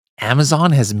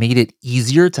Amazon has made it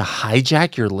easier to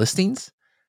hijack your listings.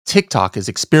 TikTok is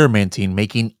experimenting,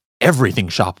 making everything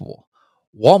shoppable.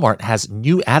 Walmart has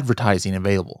new advertising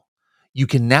available. You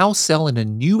can now sell in a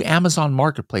new Amazon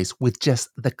marketplace with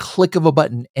just the click of a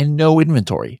button and no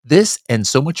inventory. This and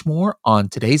so much more on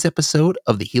today's episode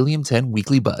of the Helium 10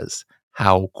 Weekly Buzz.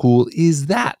 How cool is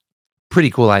that? Pretty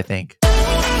cool, I think.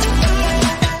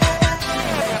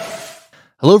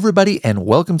 Hello, everybody, and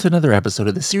welcome to another episode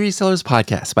of the Serious Sellers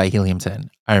Podcast by Helium 10.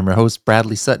 I am your host,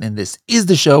 Bradley Sutton, and this is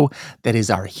the show that is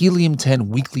our Helium 10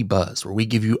 Weekly Buzz, where we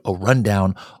give you a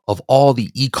rundown of all the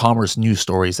e-commerce news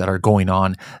stories that are going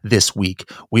on this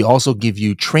week. We also give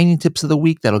you training tips of the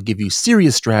week that'll give you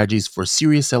serious strategies for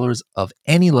serious sellers of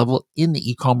any level in the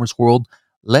e-commerce world.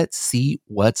 Let's see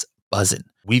what's buzzing.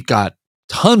 We've got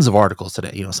tons of articles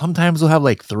today. Sometimes we'll have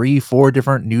like 3-4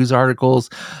 different news articles.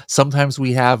 Sometimes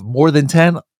we have more than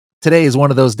 10. Today is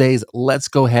one of those days. Let's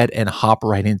go ahead and hop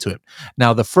right into it.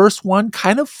 Now, the first one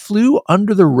kind of flew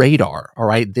under the radar. All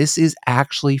right. This is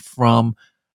actually from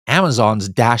Amazon's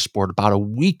dashboard about a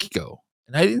week ago.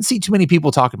 And I didn't see too many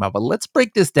people talking about, but let's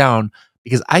break this down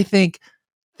because I think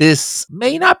this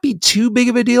may not be too big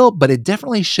of a deal, but it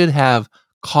definitely should have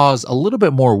caused a little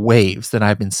bit more waves than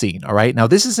I've been seeing. All right. Now,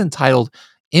 this is entitled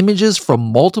Images from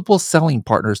Multiple Selling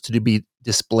Partners to be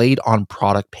Displayed on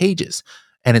Product Pages.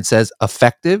 And it says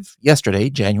effective yesterday,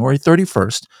 January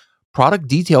 31st, product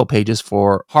detail pages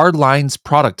for hard lines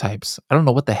product types. I don't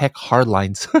know what the heck hard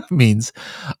lines means,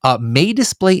 may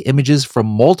display images from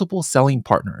multiple selling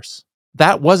partners.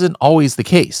 That wasn't always the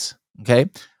case. Okay.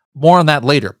 More on that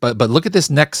later. But look at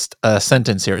this next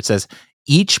sentence here. It says,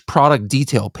 each product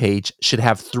detail page should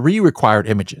have 3 required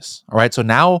images. All right. So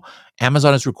now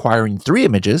Amazon is requiring 3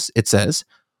 images. It says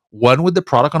one with the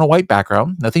product on a white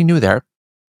background. Nothing new there.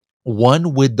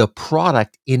 One with the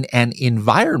product in an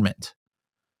environment.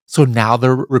 So now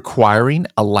they're requiring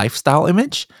a lifestyle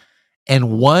image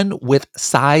and one with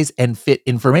size and fit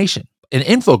information, an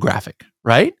infographic,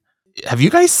 right? Have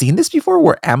you guys seen this before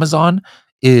where Amazon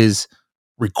is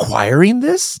requiring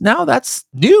this? Now that's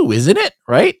new, isn't it?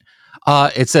 Right?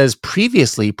 It says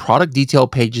previously product detail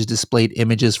pages displayed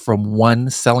images from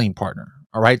one selling partner.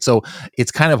 All right. So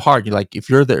it's kind of hard. If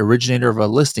you're the originator of a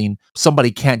listing, somebody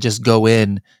can't just go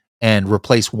in and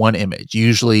replace one image.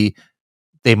 Usually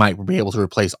they might be able to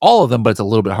replace all of them, but it's a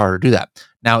little bit harder to do that.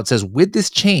 Now it says with this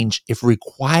change, if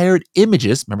required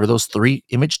images, remember those 3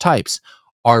 image types,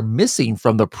 are missing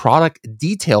from the product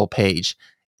detail page,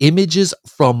 images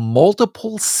from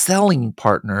multiple selling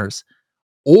partners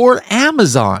or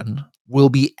Amazon will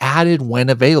be added when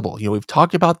available. We've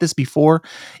talked about this before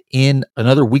in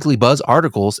another Weekly Buzz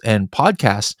articles and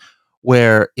podcasts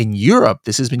where in Europe,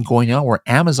 this has been going on where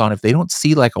Amazon, if they don't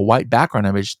see like a white background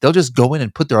image, they'll just go in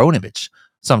and put their own image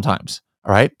sometimes.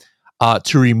 All right.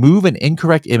 To remove an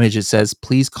incorrect image, it says,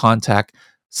 please contact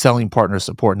selling partner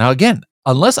support. Now, again,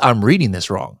 unless I'm reading this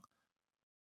wrong,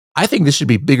 I think this should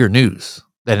be bigger news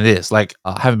than it is. I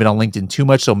haven't been on LinkedIn too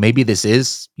much, so maybe this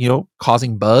is,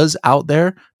 causing buzz out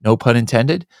there, no pun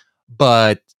intended,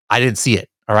 but I didn't see it.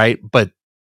 All right. But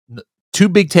 2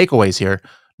 big takeaways here.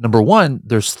 Number 1,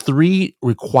 there's 3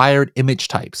 required image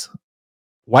types: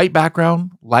 white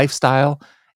background, lifestyle,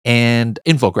 and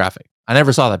infographic. I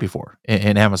never saw that before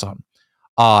in Amazon.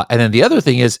 And then the other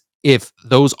thing is, if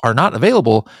those are not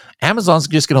available, Amazon's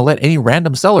just going to let any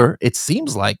random seller, it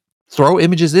seems like, throw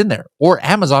images in there, or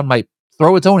Amazon might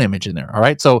throw its own image in there. All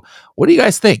right. So what do you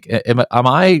guys think?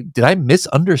 Did I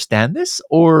misunderstand this,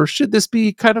 or should this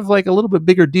be kind of like a little bit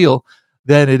bigger deal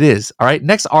than it is? All right.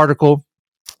 Next article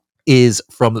is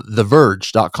from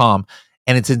TheVerge.com,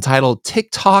 and it's entitled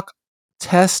TikTok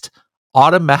Test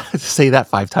Automatic say that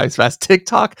 5 times fast.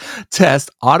 TikTok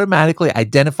test automatically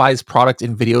identifies product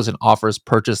in videos and offers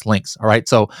purchase links. All right.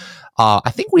 So I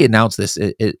think we announced this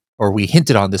or we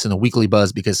hinted on this in the Weekly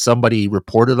Buzz because somebody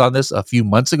reported on this a few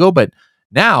months ago, but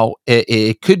now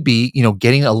it could be,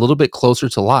 getting a little bit closer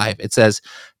to live. It says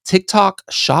TikTok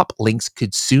shop links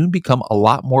could soon become a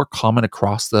lot more common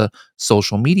across the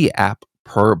social media app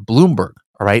per Bloomberg.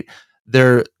 All right.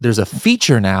 There's a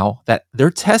feature now that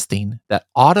they're testing that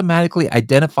automatically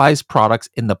identifies products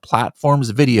in the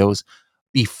platform's videos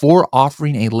before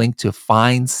offering a link to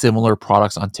find similar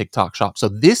products on TikTok Shop. So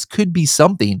this could be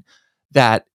something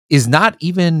that is not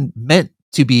even meant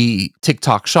to be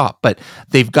TikTok Shop, but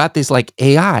they've got this like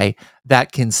AI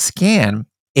that can scan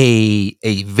a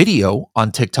video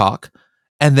on TikTok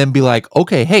and then be like,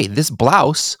 okay, hey, this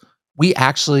blouse, we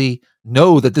actually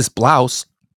know that this blouse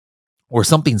or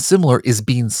something similar is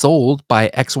being sold by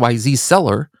XYZ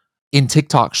seller in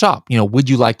TikTok Shop. Would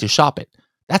you like to shop it?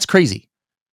 That's crazy.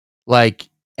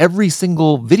 every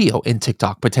single video in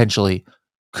TikTok potentially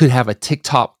could have a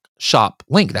TikTok shop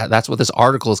link. That's what this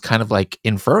article is kind of like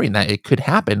inferring, that it could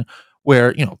happen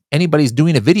where, anybody's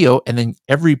doing a video and then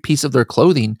every piece of their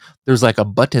clothing, there's like a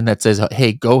button that says,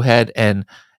 "Hey, go ahead and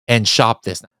shop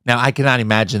this." Now, I cannot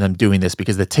imagine them doing this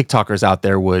because the TikTokers out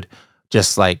there would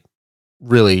just like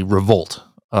really revolt.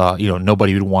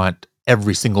 Nobody would want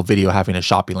every single video having a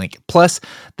shopping link. Plus,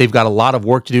 they've got a lot of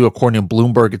work to do. According to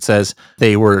Bloomberg, it says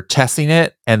they were testing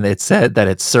it and it said that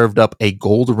it served up a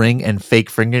gold ring and fake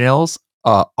fingernails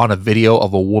on a video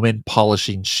of a woman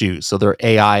polishing shoes. So their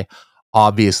AI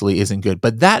obviously isn't good.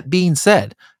 But that being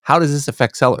said, how does this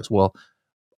affect sellers? Well,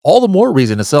 all the more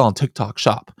reason to sell on TikTok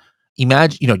Shop.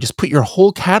 Imagine, just put your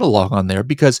whole catalog on there,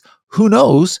 because who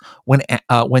knows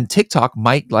when TikTok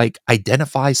might like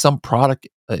identify some product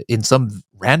in some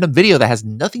random video that has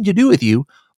nothing to do with you,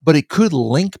 but it could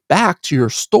link back to your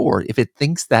store if it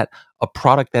thinks that a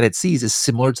product that it sees is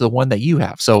similar to the one that you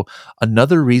have. So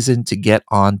another reason to get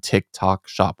on TikTok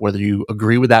Shop, whether you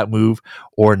agree with that move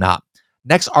or not.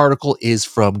 Next article is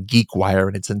from GeekWire,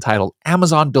 and it's entitled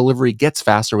 "Amazon Delivery Gets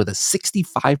Faster with a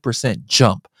 65%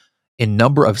 Jump in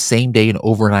Number of Same-Day and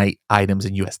Overnight Items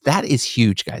in US." That is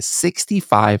huge, guys.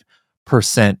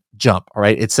 65% jump. All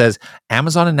right. It says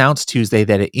Amazon announced Tuesday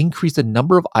that it increased the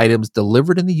number of items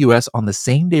delivered in the US on the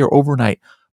same day or overnight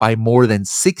by more than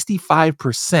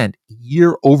 65%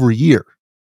 year over year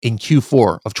in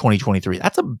Q4 of 2023.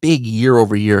 That's a big year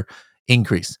over year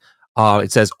increase.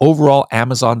 It says overall,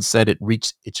 Amazon said it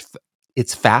reached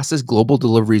its fastest global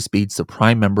delivery speeds to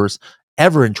Prime members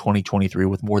ever in 2023,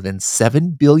 with more than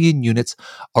 7 billion units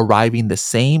arriving the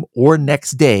same or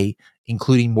next day,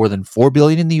 including more than 4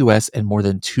 billion in the US and more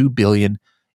than 2 billion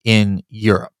in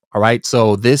Europe. All right.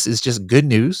 So this is just good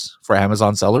news for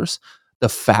Amazon sellers. The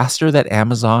faster that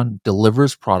Amazon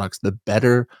delivers products, the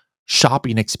better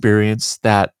shopping experience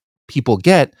that people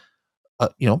get.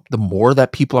 The more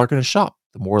that people are going to shop,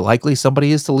 the more likely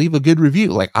somebody is to leave a good review.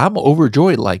 Like, I'm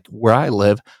overjoyed, like where I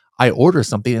live, I order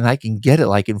something and I can get it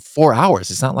like in 4 hours.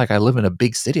 It's not like I live in a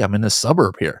big city. I'm in a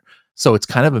suburb here. So it's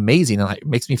kind of amazing. And it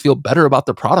makes me feel better about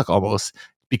the product almost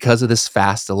because of this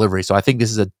fast delivery. So I think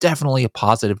this is definitely a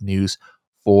positive news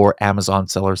for Amazon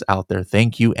sellers out there.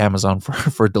 Thank you, Amazon,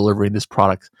 for delivering this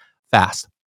product fast.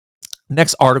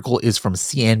 Next article is from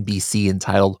CNBC,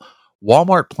 entitled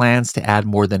 "Walmart Plans to Add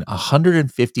More Than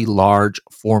 150 Large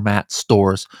Format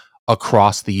Stores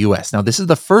Across the US." Now, this is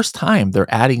the first time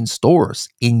they're adding stores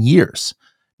in years.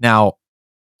 Now,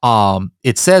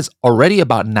 it says already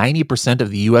about 90%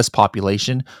 of the US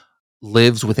population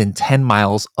lives within 10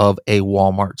 miles of a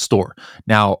Walmart store.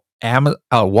 Now,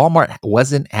 Walmart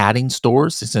wasn't adding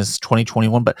stores since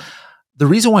 2021, but the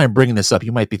reason why I'm bringing this up,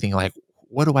 you might be thinking like,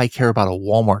 what do I care about a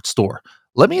Walmart store?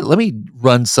 Let me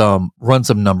run some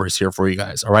numbers here for you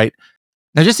guys. All right.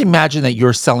 Now just imagine that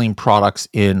you're selling products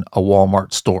in a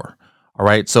Walmart store. All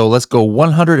right. So let's go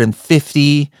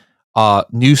 150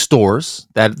 new stores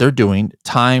that they're doing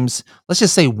times, let's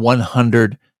just say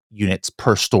 100 units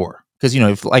per store. Because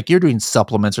if like you're doing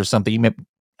supplements or something, you may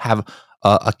have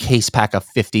a case pack of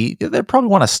 50. They probably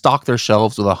want to stock their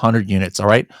shelves with 100 units. All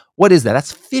right. What is that?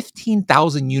 That's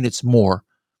 15,000 units more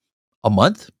a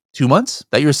month, 2 months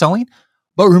that you're selling.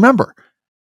 But remember,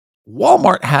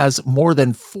 Walmart has more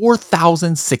than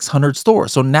 4,600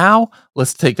 stores. So now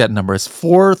let's take that number. It's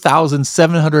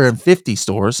 4,750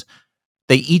 stores.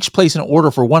 They each place an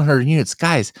order for 100 units.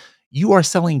 Guys, you are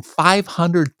selling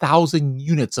 500,000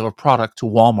 units of a product to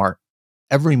Walmart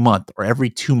every month, or every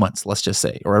 2 months, let's just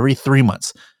say, or every 3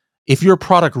 months. If your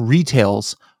product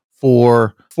retails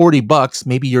for $40,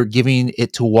 maybe you're giving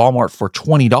it to Walmart for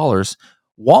 $20.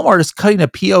 Walmart is cutting a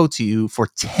PO to you for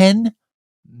 $10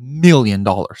 million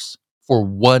for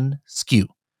one SKU.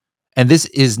 And this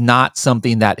is not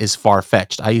something that is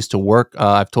far-fetched. I used to work,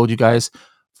 I've told you guys,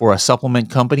 for a supplement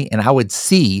company, and I would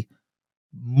see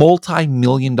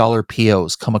multi-million dollar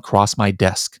POs come across my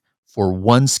desk for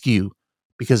one SKU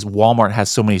because Walmart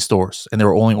has so many stores and they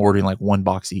were only ordering like one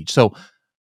box each. So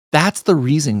that's the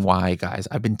reason why, guys,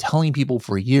 I've been telling people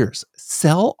for years,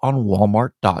 sell on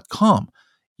Walmart.com.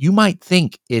 You might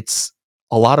think it's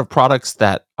a lot of products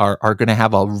that are going to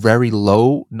have a very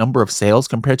low number of sales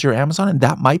compared to your Amazon, and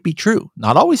that might be true.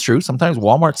 Not always true. Sometimes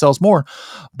Walmart sells more.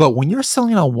 But when you're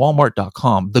selling on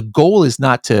Walmart.com, the goal is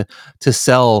not to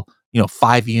sell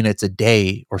 5 units a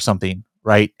day or something,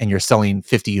 right? And you're selling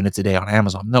 50 units a day on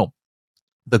Amazon. No,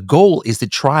 the goal is to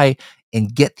try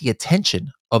and get the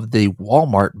attention of the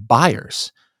Walmart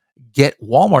buyers. Get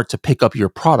Walmart to pick up your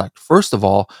product, first of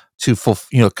all, to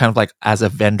kind of like as a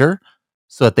vendor,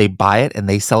 so that they buy it and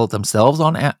they sell it themselves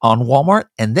on Walmart.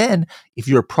 And then if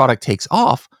your product takes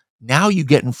off, Now you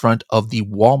get in front of the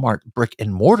Walmart brick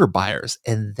and mortar buyers,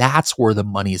 and that's where the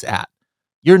money's at.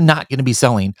 You're not going to be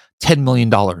selling $10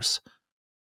 million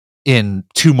in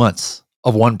 2 months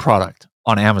of one product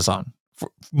on Amazon.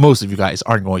 Most of you guys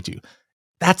aren't going to.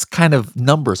 That's kind of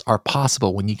numbers are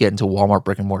possible when you get into Walmart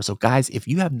brick and mortar. So guys, if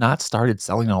you have not started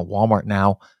selling on Walmart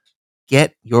now,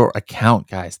 get your account,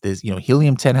 guys. There's,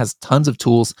 Helium 10 has tons of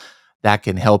tools that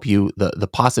can help you. The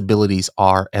possibilities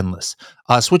are endless.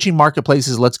 Switching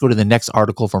marketplaces, let's go to the next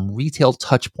article from Retail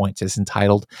Touchpoints. It's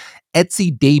entitled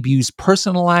Etsy Debuts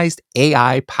Personalized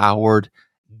AI-Powered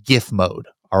GIF Mode.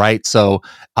 All right. So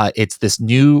it's this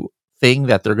new thing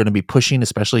that they're going to be pushing,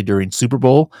 especially during Super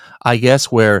Bowl, I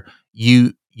guess, where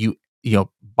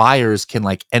buyers can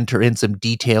like enter in some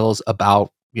details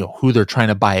about who they're trying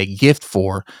to buy a gift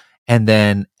for, and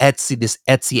then this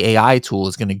Etsy AI tool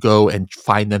is going to go and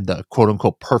find them the quote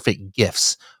unquote perfect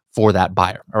gifts for that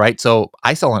buyer. All right. So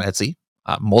I sell on Etsy.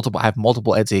 I have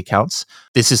multiple Etsy accounts.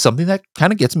 This is something that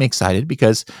kind of gets me excited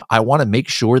because I want to make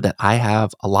sure that I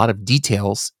have a lot of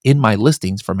details in my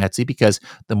listings from Etsy, because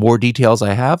the more details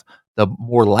I have, the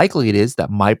more likely it is that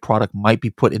my product might be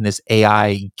put in this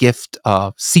AI gift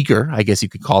seeker, I guess you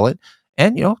could call it,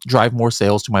 and drive more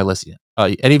sales to my listing.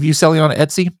 Any of you selling on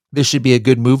Etsy? This should be a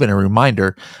good move and a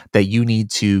reminder that you need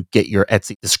to get your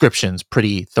Etsy descriptions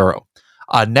pretty thorough.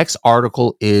 Next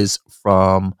article is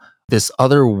from this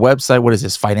other website. What is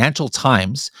this? Financial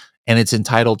Times. And it's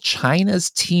entitled China's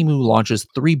Temu launches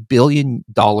 $3 billion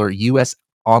US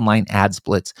online ad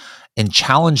splits and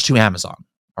challenge to Amazon.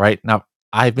 All right. Now,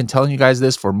 I've been telling you guys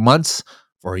this for months,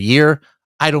 for a year.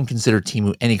 I don't consider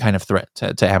Temu any kind of threat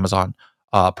to Amazon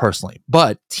personally.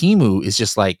 But Temu is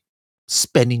just like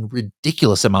spending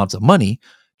ridiculous amounts of money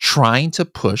trying to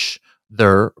push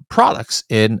their products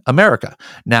in America.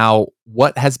 Now,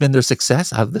 what has been their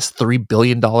success out of this $3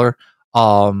 billion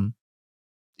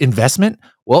investment?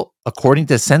 Well, according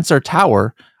to Sensor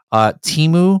Tower,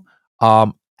 Temu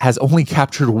has only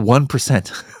captured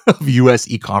 1% of US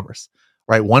e-commerce,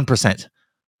 right? 1%.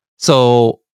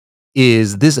 So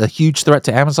is this a huge threat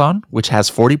to Amazon, which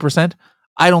has 40%?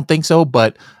 I don't think so,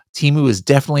 but Temu is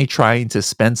definitely trying to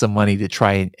spend some money to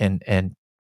try and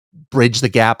bridge the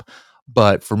gap.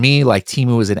 But for me, like,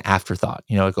 Temu is an afterthought.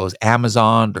 It goes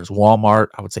Amazon, there's Walmart,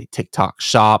 I would say TikTok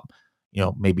Shop,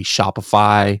 maybe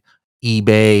Shopify,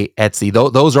 eBay, Etsy.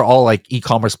 Those are all like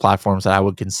e-commerce platforms that I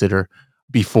would consider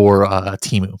before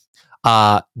Temu.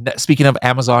 Speaking of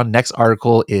Amazon, next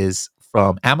article is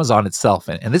from Amazon itself.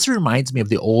 And this reminds me of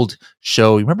the old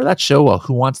show. You remember that show,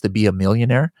 Who Wants to Be a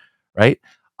Millionaire? Right?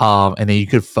 And then you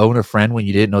could phone a friend when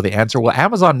you didn't know the answer. Well,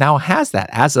 Amazon now has that.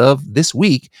 As of this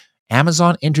week,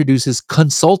 Amazon introduces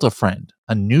Consult a Friend,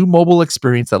 a new mobile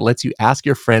experience that lets you ask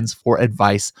your friends for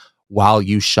advice while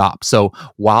you shop. So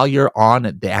while you're on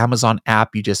the Amazon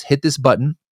app, you just hit this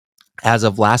button. As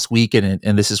of last week, and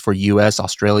this is for US,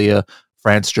 Australia,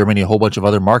 France, Germany, a whole bunch of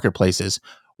other marketplaces,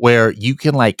 where you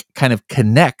can like kind of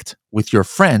connect with your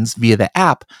friends via the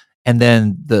app, and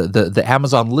then the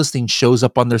Amazon listing shows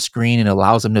up on their screen and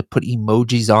allows them to put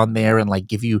emojis on there and like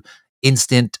give you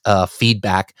instant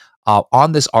feedback.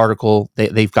 On this article,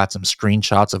 they've got some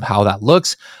screenshots of how that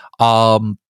looks.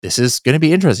 This is going to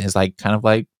be interesting. It's like kind of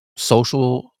like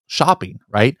social shopping,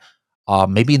 right?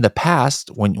 Maybe in the past,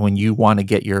 when you want to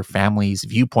get your family's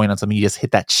viewpoint on something, you just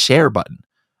hit that share button.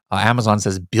 Amazon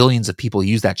says billions of people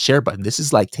use that share button. This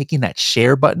is like taking that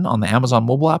share button on the Amazon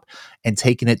mobile app and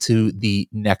taking it to the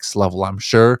next level. I'm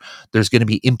sure there's going to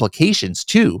be implications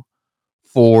too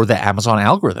for the Amazon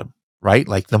algorithm, right?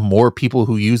 Like the more people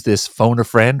who use this phone a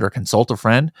friend or consult a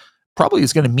friend, probably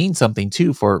is going to mean something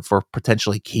too for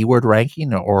potentially keyword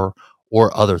ranking or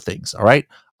other things. All right.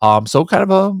 So kind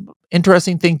of a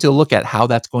interesting thing to look at how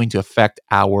that's going to affect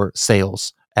our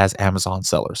sales as Amazon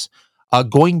sellers.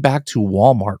 Going back to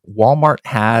Walmart, Walmart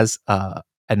has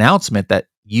announcement that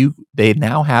they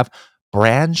now have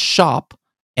brand shop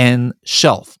and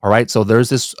shelf. All right. So there's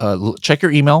this, check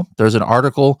your email. There's an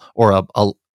article or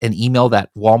an email that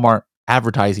Walmart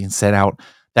advertising sent out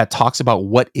that talks about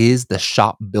what is the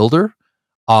shop builder,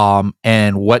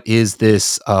 and what is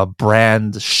this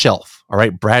brand shelf. All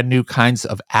right. Brand new kinds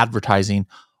of advertising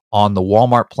on the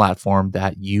Walmart platform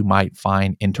that you might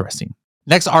find interesting.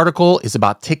 Next article is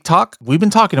about TikTok. We've been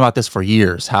talking about this for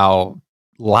years, how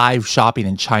live shopping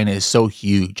in China is so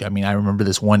huge. I mean, I remember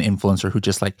this one influencer who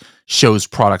just like shows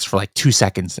products for like 2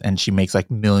 seconds and she makes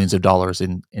like millions of dollars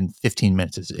in 15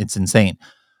 minutes. It's insane.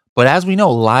 But as we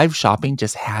know, live shopping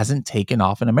just hasn't taken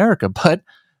off in America. But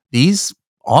these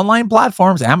online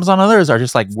platforms, Amazon and others, are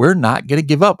just like, we're not going to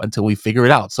give up until we figure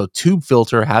it out. So Tube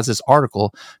Filter has this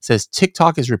article, says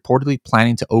TikTok is reportedly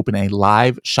planning to open a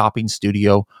live shopping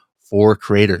studio for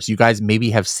creators. You guys maybe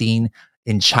have seen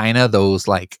in China those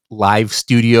like live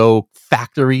studio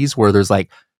factories where there's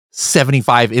like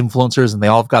 75 influencers and they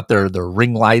all have got their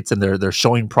ring lights and they're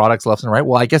showing products left and right.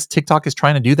 Well, I guess TikTok is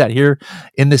trying to do that here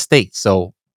in the States.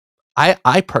 So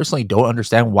I personally don't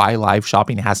understand why live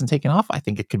shopping hasn't taken off. I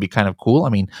think it could be kind of cool. I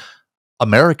mean,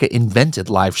 America invented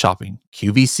live shopping.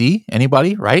 QVC,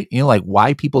 anybody, right? Like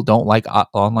why people don't like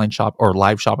online shop or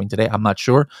live shopping today, I'm not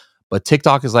sure. But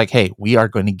TikTok is like, hey, we are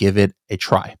going to give it a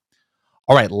try.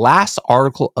 All right, last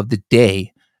article of the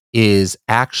day is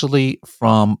actually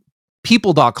from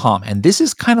people.com. And this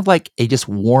is kind of like a just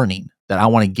warning that I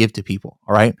want to give to people.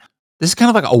 All right. This is kind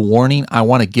of like a warning I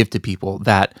want to give to people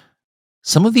that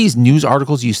some of these news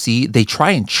articles you see, they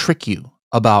try and trick you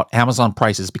about Amazon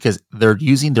prices because they're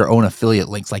using their own affiliate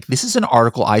links. Like this is an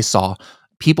article I saw,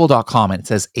 people.com, and it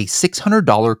says a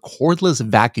 $600 cordless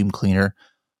vacuum cleaner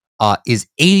is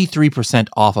 83%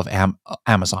 off of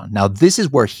Amazon. Now, this is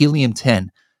where Helium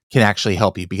 10 can actually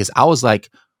help you because I was like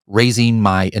raising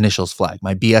my initials flag,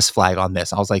 my BS flag on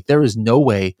this. I was like, there is no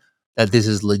way that this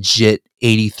is legit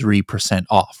 83%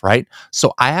 off, right?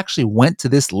 So I actually went to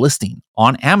this listing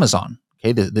on Amazon,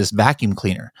 okay, this vacuum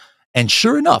cleaner. And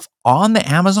sure enough, on the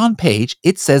Amazon page,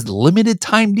 it says limited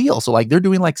time deal. So like they're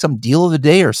doing like some deal of the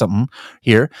day or something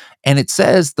here. And it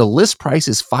says the list price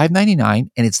is $599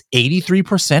 and it's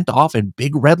 83% off in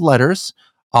big red letters.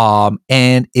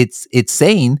 And it's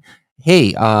saying,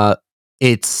 hey,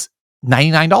 it's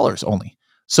 $99 only.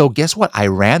 So guess what? I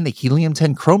ran the Helium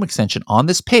 10 Chrome extension on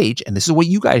this page, and this is what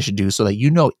you guys should do so that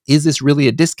you know, is this really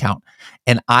a discount?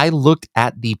 And I looked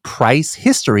at the price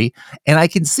history, and I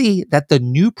can see that the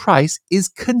new price is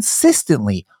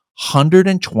consistently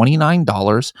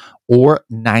 $129 or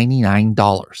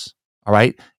 $99. All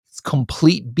right. It's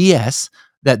complete BS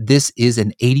that this is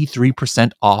an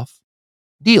 83% off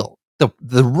deal.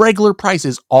 The regular price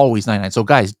is always $99. So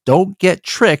guys, don't get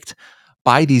tricked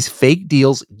by these fake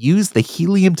deals. Use the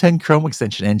Helium 10 Chrome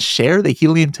extension and share the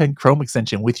Helium 10 Chrome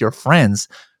extension with your friends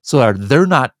so that they're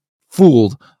not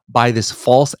fooled by this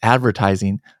false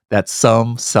advertising that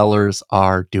some sellers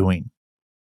are doing.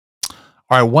 All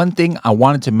right, one thing I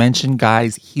wanted to mention,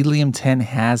 guys, Helium 10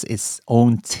 has its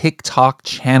own TikTok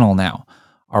channel now.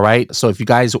 All right, so if you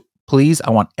guys please, I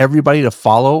want everybody to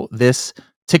follow this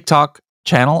TikTok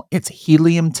channel. It's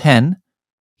Helium 10,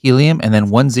 Helium, and then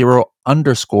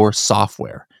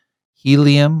 10_software.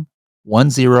 Helium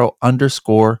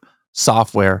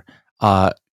 10_software.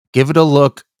 Give it a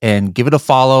look and give it a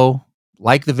follow.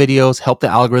 Like the videos, help the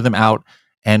algorithm out,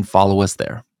 and follow us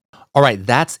there. All right,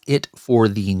 that's it for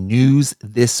the news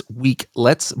this week.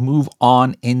 Let's move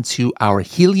on into our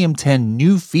Helium 10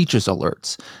 new features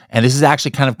alerts. And this is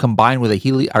actually kind of combined with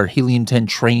our Helium 10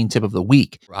 training tip of the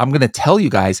week. I'm going to tell you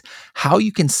guys how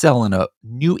you can sell in a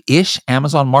new-ish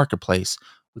Amazon marketplace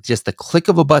with just the click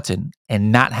of a button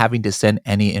and not having to send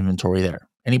any inventory there.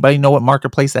 Anybody know what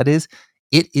marketplace that is?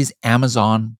 It is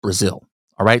Amazon Brazil.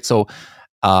 All right, so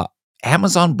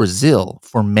Amazon Brazil,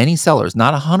 for many sellers,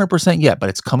 not 100% yet, but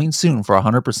it's coming soon for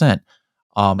 100%,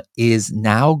 is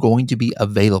now going to be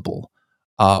available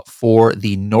for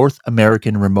the North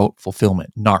American Remote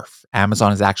Fulfillment, NARF.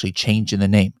 Amazon is actually changing the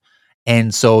name.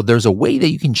 And so there's a way that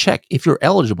you can check if you're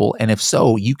eligible, and if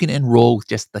so, you can enroll with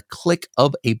just the click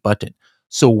of a button.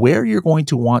 So where you're going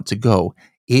to want to go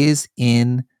is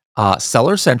in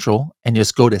Seller Central, and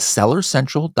just go to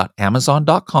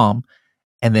sellercentral.amazon.com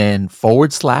and then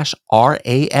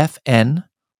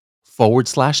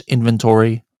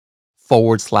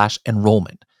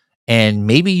 /RAFN/inventory/enrollment. And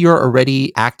maybe you're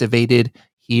already activated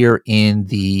here in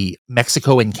the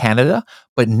Mexico and Canada,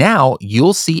 but now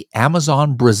you'll see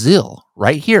Amazon Brazil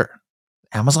right here.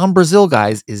 Amazon Brazil,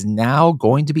 guys, is now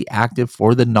going to be active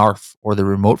for the NARF, or the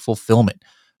remote fulfillment.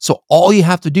 So all you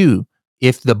have to do,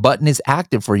 if the button is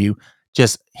active for you,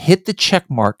 just hit the check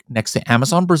mark next to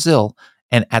Amazon Brazil,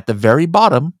 and at the very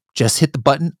bottom, just hit the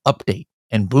button update,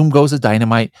 and boom goes the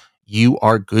dynamite. You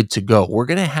are good to go. We're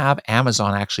going to have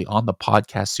Amazon actually on the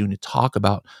podcast soon to talk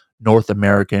about North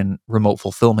American remote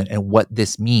fulfillment and what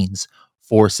this means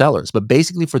for sellers. But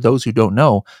basically, for those who don't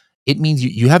know, it means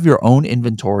you have your own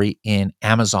inventory in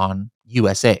Amazon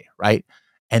USA, right?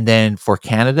 And then for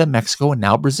Canada, Mexico, and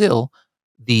now Brazil,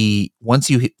 once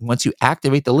you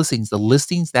activate the listings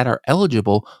that are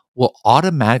eligible will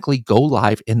automatically go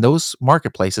live in those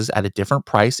marketplaces at a different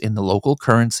price in the local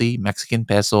currency, Mexican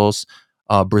pesos,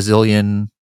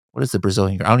 Brazilian. What is the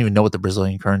Brazilian? I don't even know what the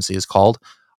Brazilian currency is called,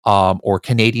 or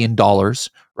Canadian dollars,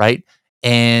 right?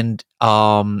 And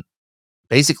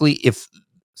basically, if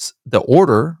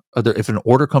if an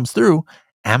order comes through,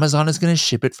 Amazon is going to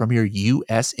ship it from your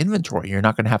U.S. inventory. You're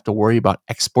not going to have to worry about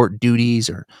export duties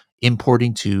or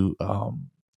importing to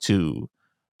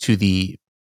to the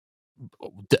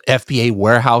FBA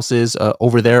warehouses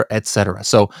over there, etc.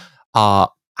 So, uh,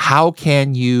 how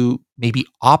can you maybe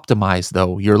optimize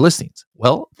though your listings?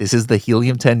 Well, this is the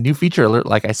Helium 10 new feature alert.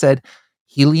 Like I said,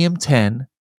 Helium 10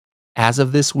 as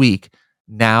of this week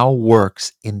now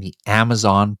works in the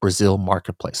Amazon Brazil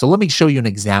marketplace. So let me show you an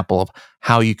example of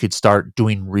how you could start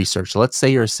doing research. So let's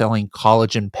say you're selling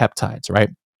collagen peptides, right?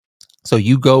 So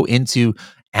you go into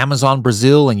Amazon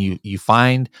Brazil and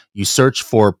you search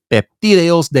for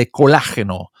peptideos de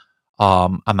colágeno.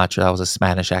 I'm not sure that was a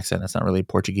Spanish accent. That's not really a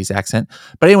Portuguese accent.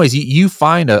 But anyways, you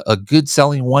find a good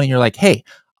selling one and you're like, hey,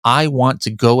 I want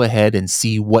to go ahead and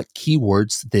see what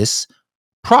keywords this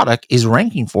product is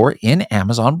ranking for in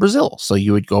Amazon Brazil. So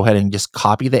you would go ahead and just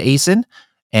copy the ASIN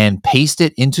and paste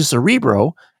it into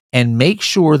Cerebro and make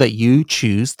sure that you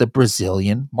choose the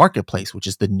Brazilian marketplace, which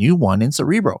is the new one in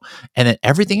Cerebro. And then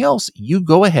everything else, you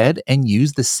go ahead and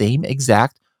use the same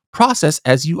exact process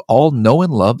as you all know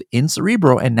and love in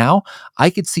Cerebro. And now I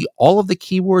could see all of the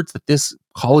keywords that this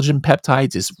collagen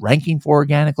peptides is ranking for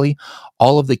organically,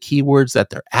 all of the keywords that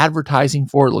they're advertising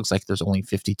for. It looks like there's only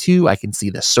 52. I can see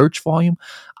the search volume.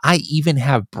 I even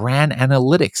have brand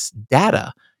analytics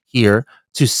data here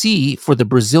to see for the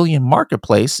Brazilian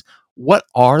marketplace what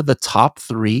are the top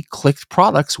 3 clicked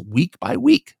products week by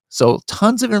week. So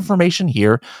tons of information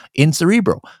here in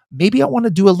Cerebro. Maybe I want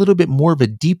to do a little bit more of a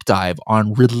deep dive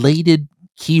on related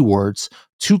keywords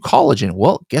to collagen.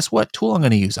 Well, guess what tool I'm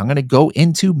going to use? I'm going to go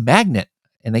into Magnet.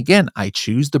 And again, I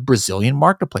choose the Brazilian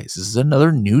marketplace. This is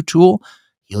another new tool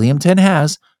Helium 10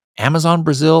 has. Amazon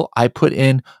Brazil, I put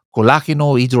in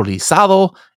colágeno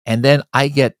hidrolizado, and then I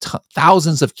get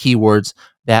thousands of keywords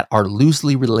that are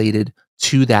loosely related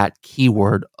to that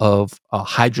keyword of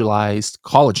hydrolyzed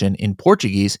collagen in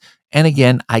Portuguese. And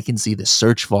again, I can see the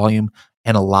search volume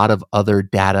and a lot of other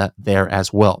data there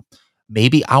as well.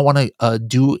 Maybe I want to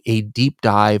do a deep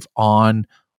dive on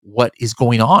what is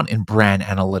going on in brand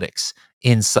analytics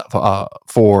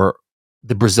for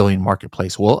the Brazilian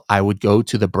marketplace. Well, I would go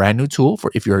to the brand new tool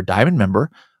for if you're a Diamond member,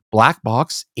 Black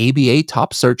Box ABA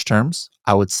top search terms.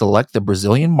 I would select the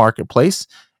Brazilian marketplace.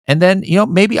 And then,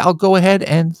 maybe I'll go ahead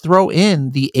and throw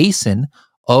in the ASIN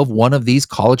of one of these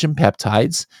collagen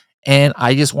peptides. And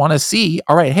I just want to see,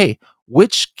 all right, hey,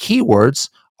 which keywords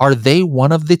are they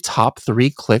one of the top 3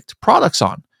 clicked products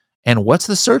on? And what's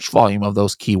the search volume of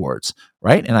those keywords,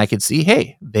 right? And I could see,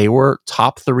 hey, they were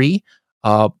top 3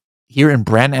 uh, here in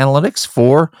brand analytics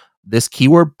for this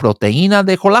keyword proteína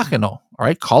de colágeno. All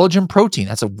right, collagen protein.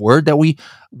 That's a word that we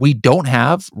don't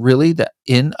have really that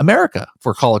in America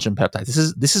for collagen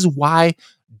peptides. This is why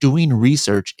doing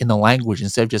research in the language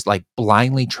instead of just like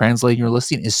blindly translating your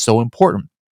listing is so important.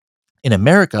 In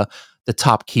America, the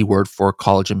top keyword for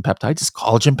collagen peptides is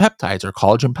collagen peptides or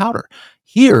collagen powder.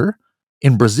 Here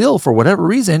in Brazil, for whatever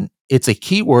reason, it's a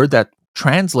keyword that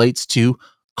translates to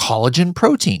collagen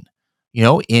protein.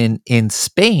 In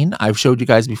Spain, I've showed you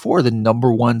guys before the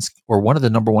number one or one of the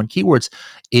number one keywords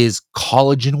is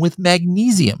collagen with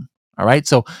magnesium. All right.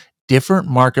 So different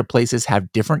marketplaces have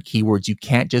different keywords. You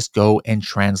can't just go and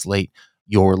translate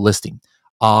your listing.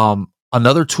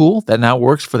 Another tool that now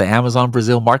works for the Amazon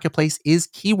Brazil marketplace is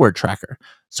Keyword Tracker.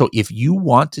 So if you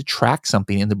want to track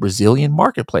something in the Brazilian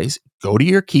marketplace, go to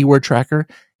your Keyword Tracker,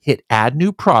 hit add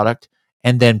new product,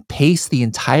 and then paste the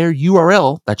entire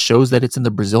URL that shows that it's in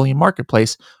the Brazilian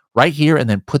marketplace right here, and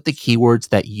then put the keywords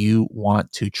that you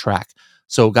want to track.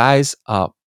 So guys,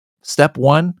 step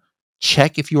 1,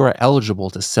 check if you are eligible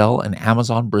to sell in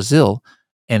Amazon Brazil.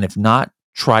 And if not,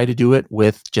 try to do it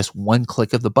with just one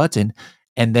click of the button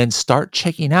and then start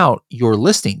checking out your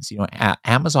listings.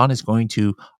 Amazon is going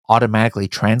to automatically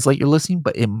translate your listing,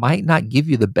 but it might not give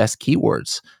you the best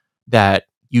keywords that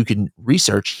you can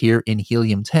research here in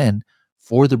Helium 10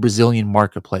 for the Brazilian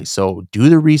marketplace. So do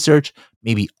the research,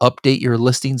 maybe update your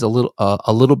listings a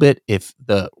little bit if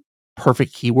the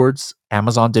perfect keywords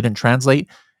Amazon didn't translate,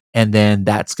 and then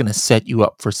that's going to set you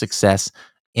up for success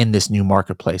in this new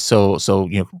marketplace. So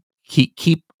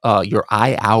keep your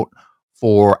eye out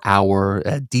for our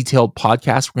detailed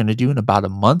podcast we're going to do in about a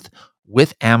month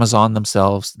with Amazon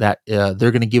themselves. That they're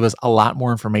going to give us a lot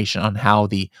more information on how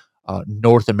the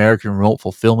North American remote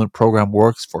fulfillment program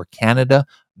works for Canada,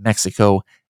 Mexico,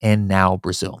 and now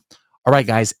Brazil. All right,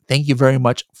 guys, thank you very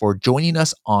much for joining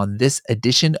us on this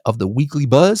edition of the Weekly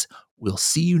Buzz. We'll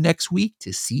see you next week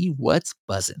to see what's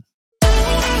buzzing.